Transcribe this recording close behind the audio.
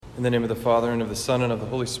In the name of the Father, and of the Son, and of the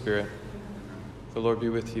Holy Spirit. The Lord be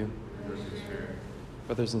with you.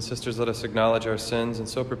 Brothers and sisters, let us acknowledge our sins and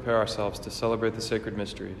so prepare ourselves to celebrate the sacred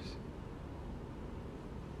mysteries.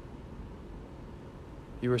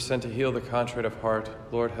 You were sent to heal the contrite of heart.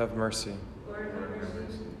 Lord, have mercy. Lord, have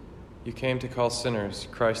mercy. You came to call sinners.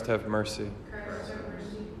 Christ, have mercy. Christ, have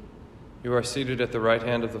mercy. You are seated at the right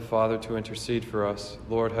hand of the Father to intercede for us.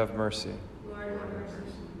 Lord, have mercy. Lord, have mercy.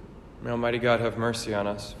 May Almighty God have mercy on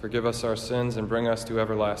us, forgive us our sins, and bring us to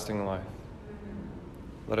everlasting life.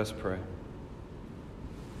 Let us pray.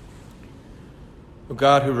 O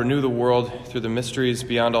God, who renew the world through the mysteries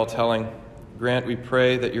beyond all telling, grant, we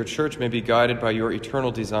pray, that your church may be guided by your eternal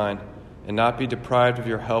design and not be deprived of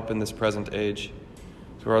your help in this present age.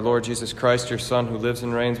 Through our Lord Jesus Christ, your Son, who lives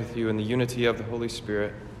and reigns with you in the unity of the Holy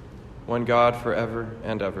Spirit, one God forever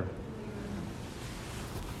and ever.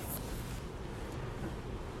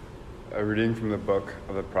 A reading from the book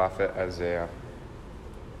of the prophet Isaiah.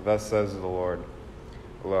 Thus says the Lord,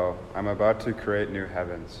 Lo, I am about to create new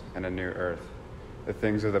heavens and a new earth. The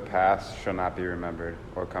things of the past shall not be remembered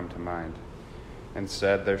or come to mind.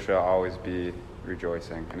 Instead, there shall always be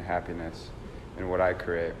rejoicing and happiness in what I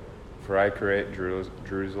create. For I create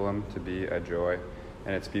Jerusalem to be a joy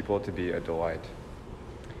and its people to be a delight.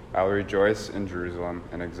 I will rejoice in Jerusalem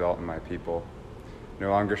and exult in my people. No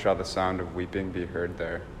longer shall the sound of weeping be heard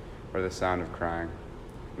there, or the sound of crying.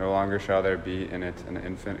 No longer shall there be in it an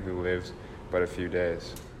infant who lives but a few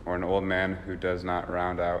days, or an old man who does not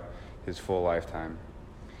round out his full lifetime.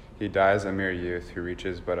 He dies a mere youth who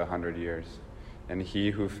reaches but 100 years, and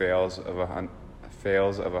he who fails of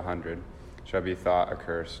 100 shall be thought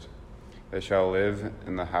accursed. They shall live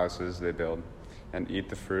in the houses they build, and eat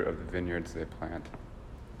the fruit of the vineyards they plant.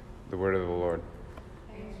 The word of the Lord.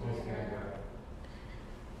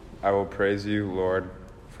 I will praise you, Lord,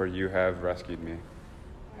 for you have rescued me.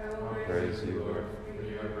 I will Praise you, Lord. for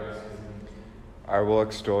you have rescued me. I will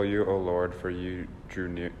extol you, O Lord, for you drew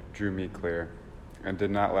me clear, and did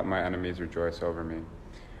not let my enemies rejoice over me.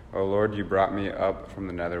 O Lord, you brought me up from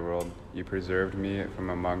the netherworld. You preserved me from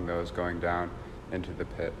among those going down into the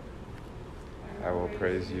pit. I will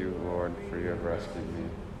praise you, Lord, for you have rescued me.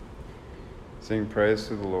 Sing praise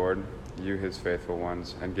to the Lord, you his faithful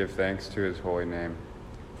ones, and give thanks to his holy name.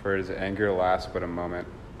 For his anger lasts but a moment,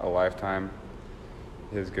 a lifetime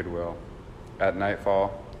his goodwill. At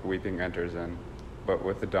nightfall, weeping enters in, but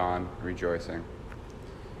with the dawn, rejoicing.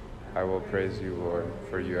 I will praise you, Lord,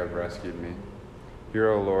 for you have rescued me. Hear,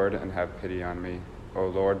 O Lord, and have pity on me. O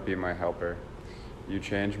Lord, be my helper. You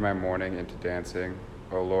change my mourning into dancing.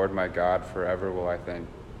 O Lord, my God, forever will I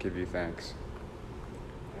give you thanks.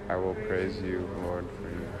 I will praise you, Lord, for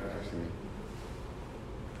you have rescued me.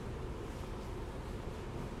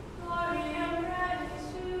 Glory and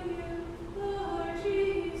praise to you, Lord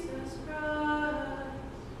Jesus Christ.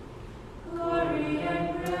 Glory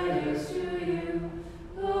and praise to you,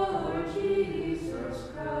 Lord Jesus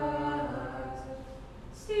Christ.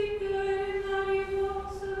 Speak good and not evil,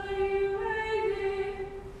 so that you may live,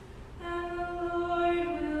 and the Lord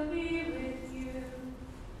will be with you.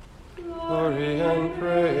 Glory and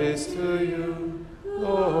praise to you,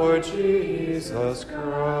 Lord Jesus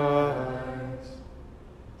Christ.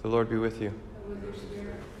 The Lord be with you. And with your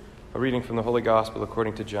spirit. A reading from the Holy Gospel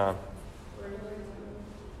according to John.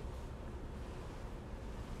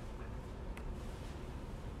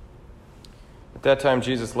 At that time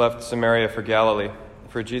Jesus left Samaria for Galilee,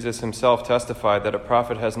 for Jesus himself testified that a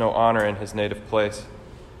prophet has no honor in his native place.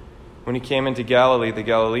 When he came into Galilee, the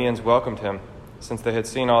Galileans welcomed him, since they had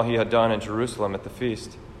seen all he had done in Jerusalem at the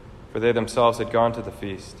feast, for they themselves had gone to the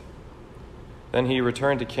feast. Then he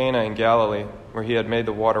returned to Cana in Galilee, where he had made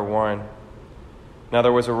the water wine. Now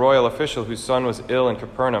there was a royal official whose son was ill in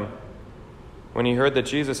Capernaum. When he heard that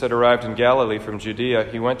Jesus had arrived in Galilee from Judea,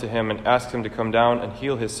 he went to him and asked him to come down and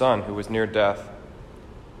heal his son, who was near death.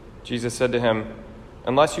 Jesus said to him,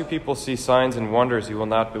 "Unless you people see signs and wonders, you will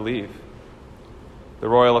not believe." The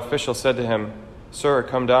royal official said to him, "Sir,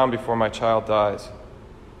 come down before my child dies."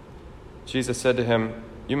 Jesus said to him,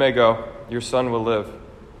 "You may go, your son will live."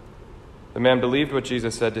 The man believed what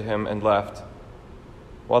Jesus said to him and left.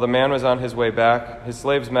 While the man was on his way back, his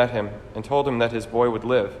slaves met him and told him that his boy would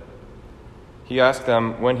live. He asked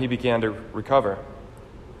them when he began to recover.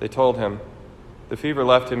 They told him, "The fever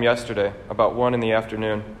left him yesterday, about 1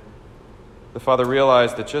 p.m. The father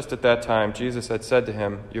realized that just at that time Jesus had said to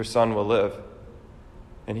him, "Your son will live."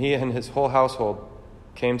 And he and his whole household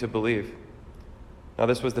came to believe. Now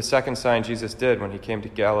this was the second sign Jesus did when he came to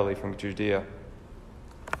Galilee from Judea.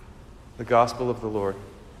 The Gospel of the Lord.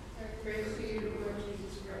 Praise to you, Lord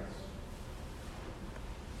Jesus Christ.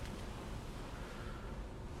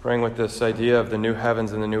 Praying with this idea of the new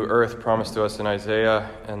heavens and the new earth promised to us in Isaiah,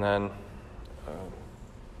 and then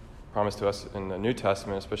promised to us in the New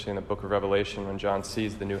Testament, especially in the book of Revelation, when John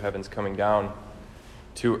sees the new heavens coming down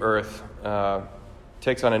to earth,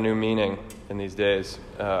 takes on a new meaning in these days.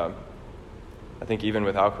 I think even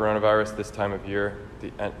without coronavirus, this time of year,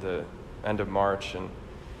 the end of March, and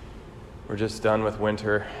we're just done with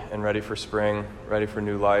winter and ready for spring, ready for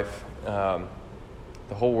new life.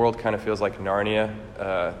 The whole world kind of feels like Narnia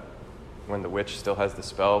when the witch still has the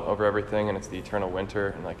spell over everything, and it's the eternal winter,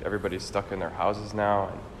 and like everybody's stuck in their houses now,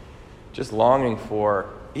 and just longing for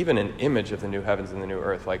even an image of the new heavens and the new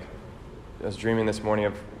earth. Like, I was dreaming this morning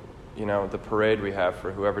of, the parade we have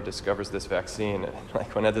for whoever discovers this vaccine, and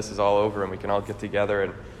like when this is all over and we can all get together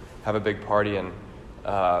and have a big party and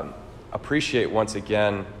appreciate once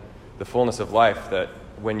again the fullness of life, that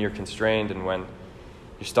when you're constrained and when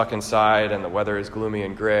you're stuck inside and the weather is gloomy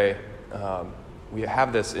and gray, we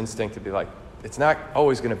have this instinct to be like, it's not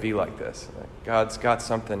always going to be like this. Like, God's got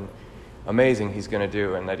something amazing he's going to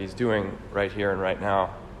do, and that he's doing right here and right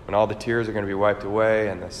now, when all the tears are going to be wiped away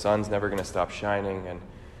and the sun's never going to stop shining, and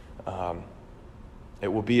it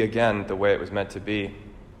will be again the way it was meant to be.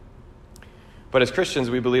 But as Christians,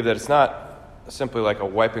 we believe that it's not simply like a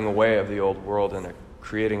wiping away of the old world and a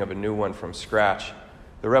creating of a new one from scratch.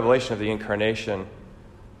 The revelation of the incarnation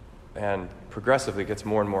and progressively gets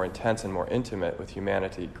more and more intense and more intimate with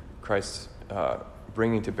humanity. Christ's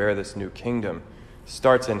bringing to bear this new kingdom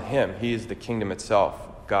starts in him. He is the kingdom itself,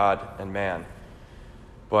 God and man.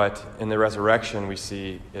 But in the resurrection, we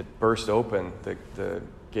see it burst open, the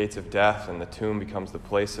gates of death, and the tomb becomes the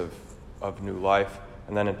place of new life.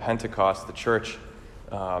 And then in Pentecost, the church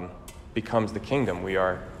becomes the kingdom. We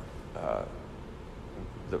are,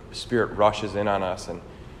 the Spirit rushes in on us, and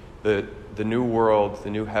the new world, the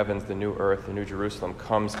new heavens, the new earth, the new Jerusalem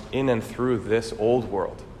comes in and through this old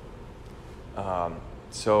world.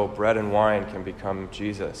 So bread and wine can become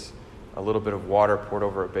Jesus. A little bit of water poured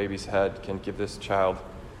over a baby's head can give this child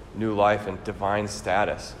new life and divine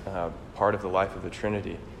status, part of the life of the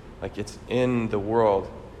Trinity. Like, it's in the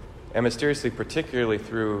world, and mysteriously, particularly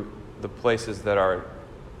through the places that are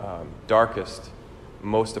darkest,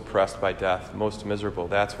 most oppressed by death, most miserable.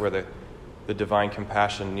 That's where the divine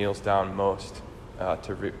compassion kneels down most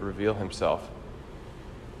to reveal himself.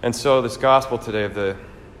 And so this gospel today of the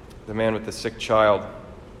man with the sick child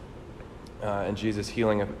and Jesus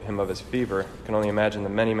healing him of his fever, I can only imagine the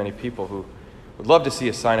many, many people who would love to see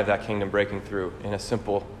a sign of that kingdom breaking through in a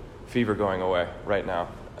simple fever going away right now.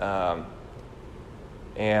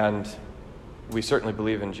 And we certainly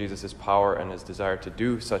believe in Jesus' power and his desire to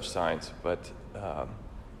do such signs, but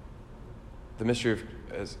the mystery of,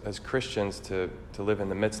 as Christians to live in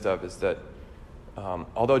the midst of is that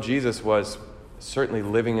although Jesus was certainly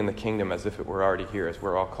living in the kingdom as if it were already here, as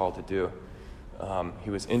we're all called to do, he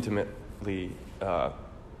was intimately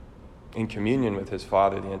in communion with his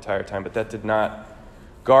Father the entire time, but that did not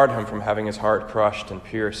guard him from having his heart crushed and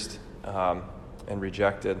pierced and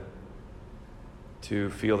rejected,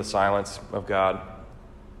 to feel the silence of God,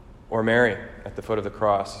 or Mary at the foot of the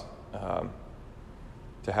cross,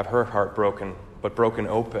 to have her heart broken, but broken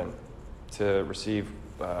open to receive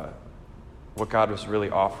what God was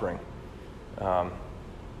really offering.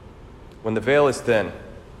 When the veil is thin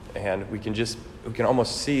and we can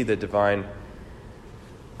almost see the divine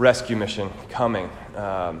rescue mission coming,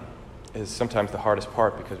 is sometimes the hardest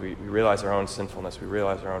part, because we realize our own sinfulness, we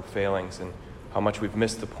realize our own failings and how much we've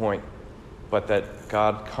missed the point, but that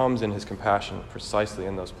God comes in his compassion precisely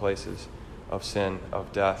in those places of sin,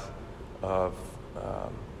 of death, of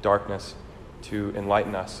darkness, to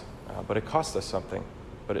enlighten us. But it costs us something,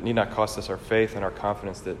 but it need not cost us our faith and our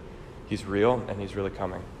confidence that he's real and he's really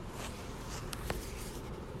coming.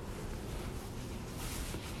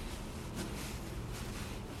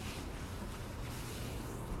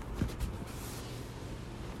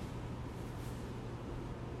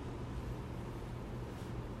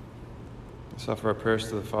 Let's offer our prayers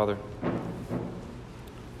to the Father.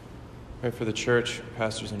 Pray for the church,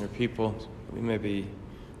 pastors, and your people. We may be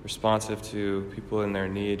responsive to people in their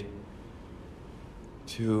need,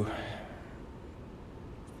 to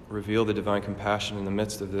reveal the divine compassion in the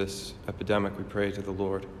midst of this epidemic. We pray to the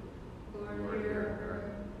Lord.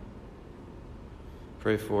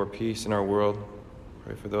 Pray for peace in our world.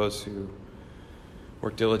 Pray for those who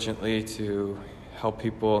work diligently to help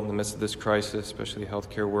people in the midst of this crisis, especially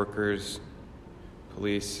healthcare workers,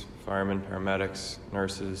 police, firemen, paramedics,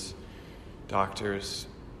 nurses, doctors,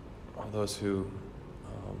 all those who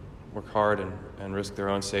work hard and risk their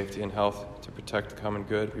own safety and health to protect the common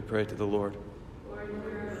good. We pray to the Lord.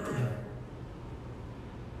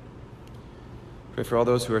 Pray Pray for all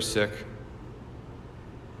those who are sick,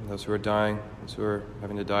 those who are dying, those who are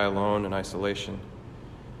having to die alone in isolation,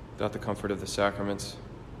 without the comfort of the sacraments.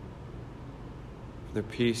 For their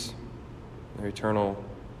peace, their eternal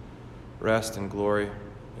rest and glory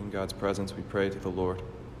in God's presence, we pray to the Lord.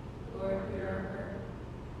 Lord, hear our prayer.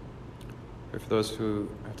 Pray for those who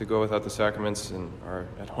have to go without the sacraments and are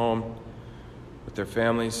at home with their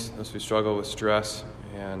families, those who struggle with stress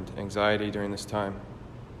and anxiety during this time.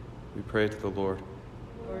 We pray to the Lord.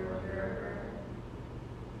 Lord, hear our prayer.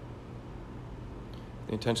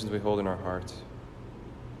 The intentions we hold in our hearts.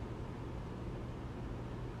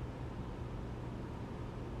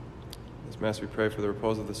 This Mass we pray for the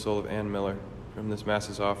repose of the soul of Ann Miller. From this Mass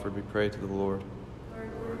is offered, we pray to the Lord. Lord,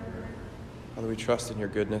 hear our prayer. Father, we trust in your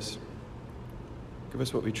goodness. Give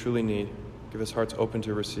us what we truly need. Give us hearts open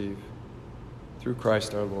to receive. Through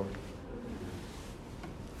Christ our Lord.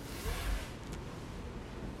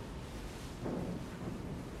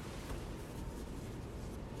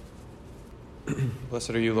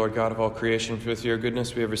 Blessed are you, Lord God of all creation, for with your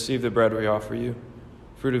goodness we have received the bread we offer you.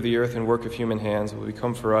 Fruit of the earth and work of human hands will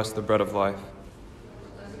become for us the bread of life.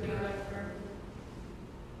 Blessed be thy prayer.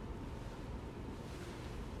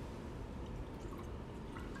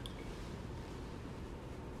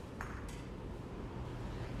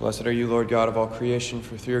 Blessed are you, Lord God of all creation,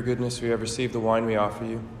 for through your goodness we have received the wine we offer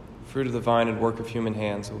you. Fruit of the vine and work of human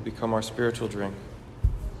hands will become our spiritual drink.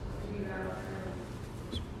 Blessed be thy prayer.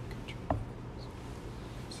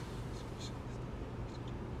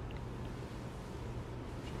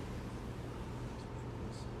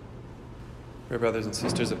 Pray, brothers and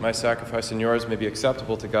sisters, that my sacrifice and yours may be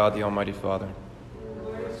acceptable to God, the Almighty Father.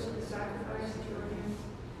 Lord, accept the sacrifice at your hands,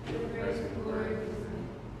 for the praise and glory of his name,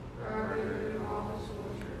 for our good and all his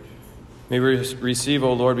holy church. May we receive,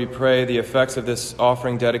 O Lord, we pray, the effects of this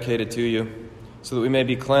offering dedicated to you, so that we may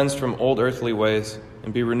be cleansed from old earthly ways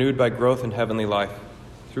and be renewed by growth in heavenly life,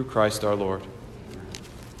 through Christ our Lord.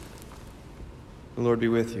 The Lord be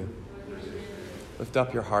with you. Lift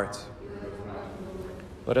up your hearts.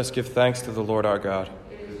 Let us give thanks to the Lord our God.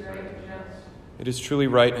 It is right and just. It is truly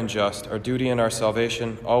right and just, our duty and our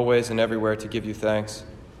salvation, always and everywhere to give you thanks,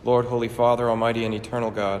 Lord, Holy Father, Almighty and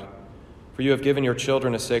eternal God. For you have given your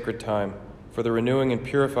children a sacred time, for the renewing and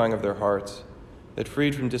purifying of their hearts, that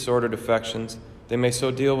freed from disordered affections, they may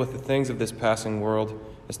so deal with the things of this passing world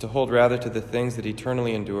as to hold rather to the things that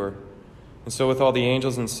eternally endure. And so with all the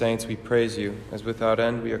angels and saints we praise you, as without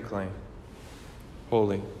end we acclaim.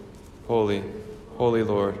 Holy, holy, holy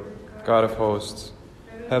Lord, God of hosts,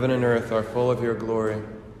 heaven and earth are full of your glory.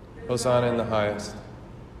 Hosanna in the highest.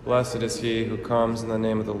 Blessed is he who comes in the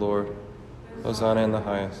name of the Lord. Hosanna in the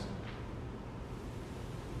highest.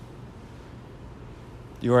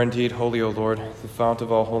 You are indeed holy, O Lord, the fount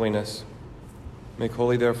of all holiness. Make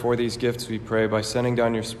holy, therefore, these gifts, we pray, by sending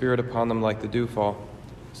down your Spirit upon them like the dewfall,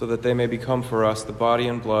 so that they may become for us the body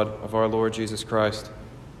and blood of our Lord Jesus Christ.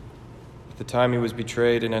 At the time he was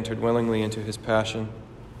betrayed and entered willingly into his passion,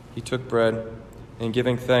 he took bread, and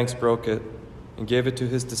giving thanks broke it, and gave it to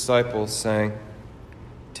his disciples, saying,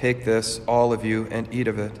 "Take this, all of you, and eat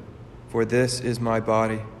of it, for this is my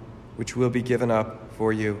body, which will be given up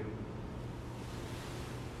for you."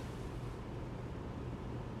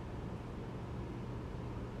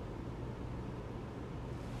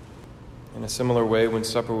 In a similar way, when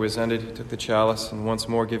supper was ended, he took the chalice, and once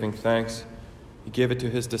more giving thanks, he gave it to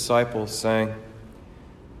his disciples, saying,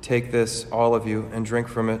 "Take this, all of you, and drink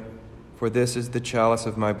from it, for this is the chalice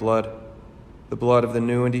of my blood, the blood of the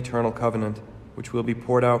new and eternal covenant, which will be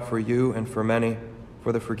poured out for you and for many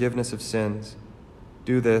for the forgiveness of sins.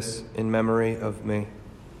 Do this in memory of me."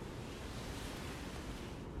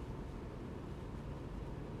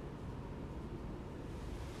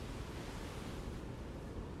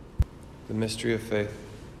 The mystery of faith.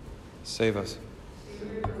 Save us.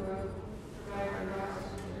 Spirit of the Lord, provide our lost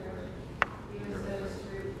and even set us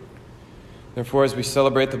free. Therefore, as we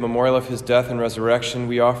celebrate the memorial of his death and resurrection,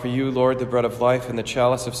 we offer you, Lord, the bread of life and the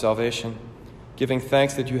chalice of salvation, giving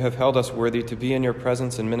thanks that you have held us worthy to be in your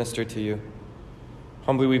presence and minister to you.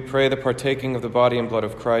 Humbly we pray that partaking of the body and blood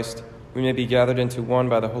of Christ, we may be gathered into one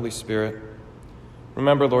by the Holy Spirit.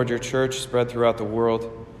 Remember, Lord, your church spread throughout the world,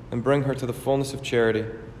 and bring her to the fullness of charity,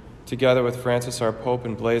 together with Francis our Pope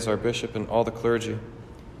and Blaise our Bishop and all the clergy.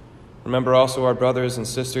 Remember also our brothers and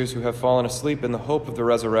sisters who have fallen asleep in the hope of the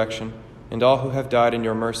resurrection, and all who have died in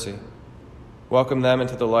your mercy. Welcome them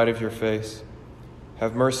into the light of your face.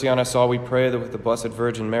 Have mercy on us all, we pray, that with the Blessed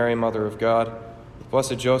Virgin Mary, Mother of God, with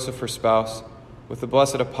blessed Joseph, her spouse, with the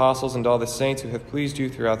blessed apostles and all the saints who have pleased you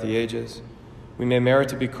throughout the ages, we may merit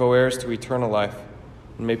to be co-heirs to eternal life,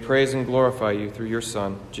 and may praise and glorify you through your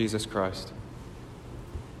Son, Jesus Christ.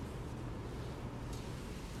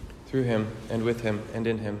 through him, and with him, and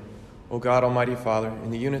in him. O God, Almighty Father, in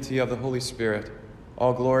the unity of the Holy Spirit,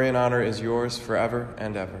 all glory and honor is yours forever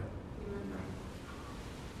and ever.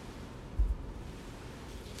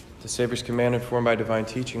 The Savior's command, informed by divine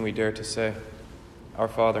teaching, we dare to say, Our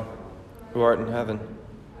Father, who art in heaven,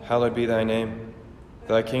 hallowed be thy name.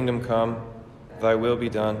 Thy kingdom come, thy will be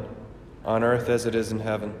done, on earth as it is in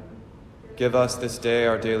heaven. Give us this day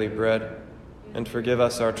our daily bread, and forgive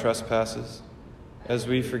us our trespasses, as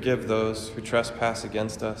we forgive those who trespass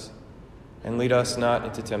against us. And lead us not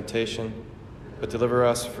into temptation, but deliver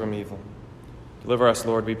us from evil. Deliver us,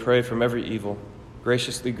 Lord, we pray, from every evil.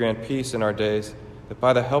 Graciously grant peace in our days, that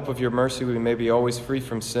by the help of your mercy we may be always free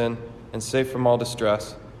from sin and safe from all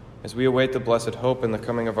distress, as we await the blessed hope and the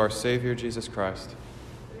coming of our Savior, Jesus Christ.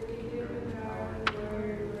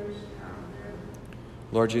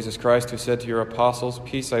 Lord Jesus Christ, who said to your apostles,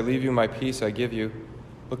 Peace I leave you, my peace I give you,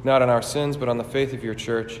 look not on our sins, but on the faith of your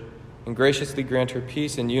church, and graciously grant her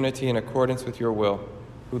peace and unity in accordance with your will,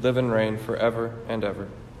 who live and reign forever and ever.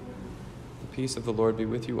 The peace of the Lord be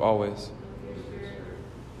with you always.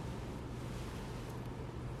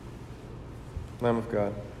 Lamb of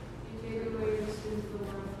God, You take away the sins of the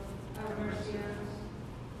world. Have mercy on us.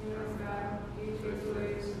 Lamb of God, you take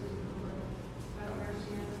away the sins of the world. Have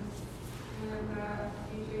mercy on us. Lamb of God,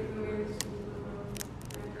 you take away the sins of the world.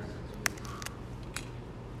 Have mercy on us.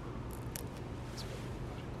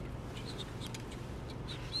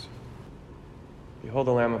 behold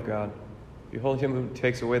the Lamb of God. Behold him who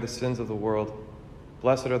takes away the sins of the world.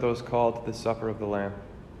 Blessed are those called to the supper of the Lamb.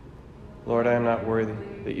 Lord, I am not worthy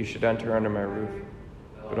that you should enter under my roof,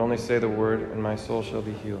 but only say the word, and my soul shall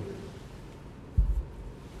be healed.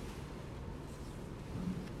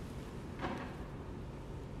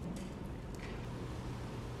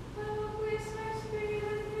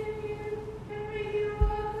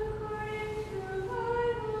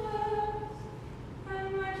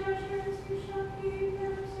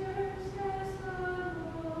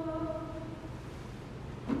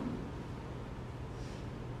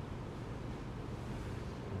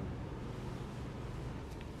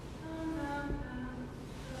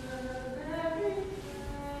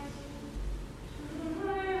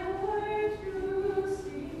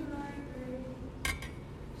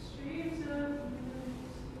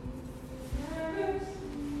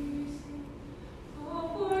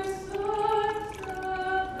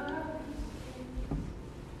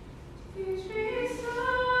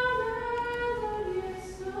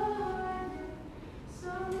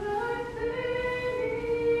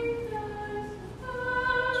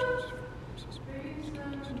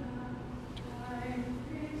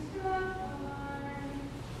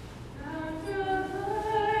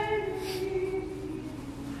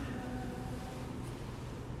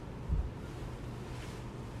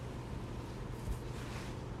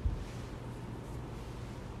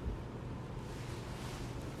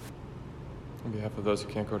 On behalf of those who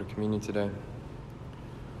can't go to communion today,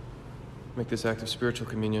 make this act of spiritual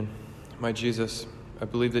communion. My Jesus, I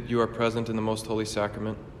believe that you are present in the most holy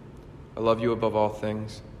sacrament. I love you above all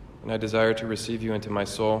things, and I desire to receive you into my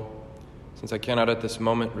soul. Since I cannot at this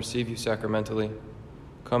moment receive you sacramentally,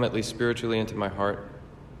 come at least spiritually into my heart.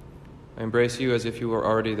 I embrace you as if you were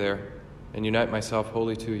already there, and unite myself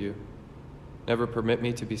wholly to you. Never permit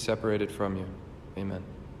me to be separated from you. Amen.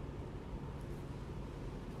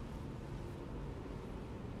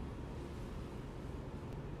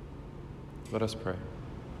 Let us pray.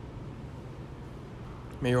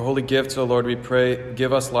 May your holy gifts, O Lord, we pray,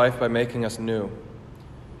 give us life by making us new,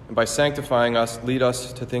 and by sanctifying us, lead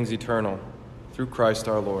us to things eternal, through Christ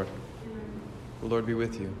our Lord. The Lord be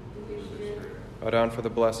with you. Bow down for the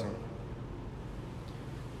blessing.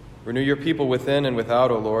 Renew your people within and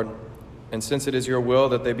without, O Lord, and since it is your will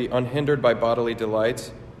that they be unhindered by bodily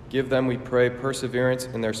delights, give them, we pray, perseverance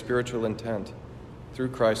in their spiritual intent, through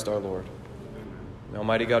Christ our Lord. May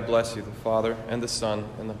Almighty God bless you, the Father, and the Son,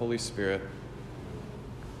 and the Holy Spirit.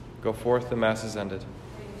 Go forth, the Mass is ended.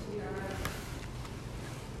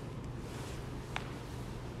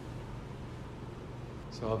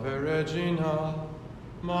 Salve Regina,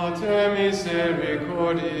 Mater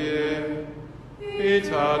misericordiae,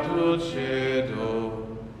 vita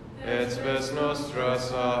dulcedo, et spes nostra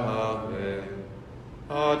salve.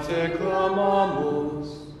 A te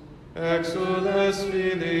clamamus, exules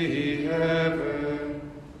Filii Hevae,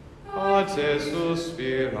 a te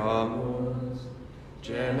suspiramus,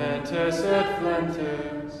 gementes et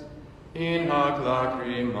flentes, in hac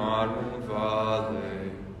lacrimarum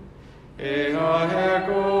vale. Ea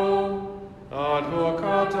ergo,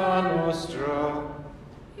 advocata nostra,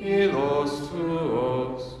 illos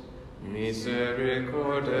tuos,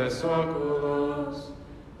 misericordes oculos,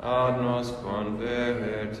 ad nos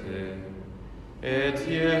converte. Et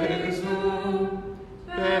Iesu,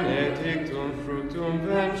 benedictum fructum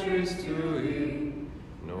ventris tui,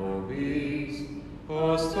 nobis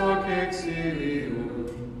post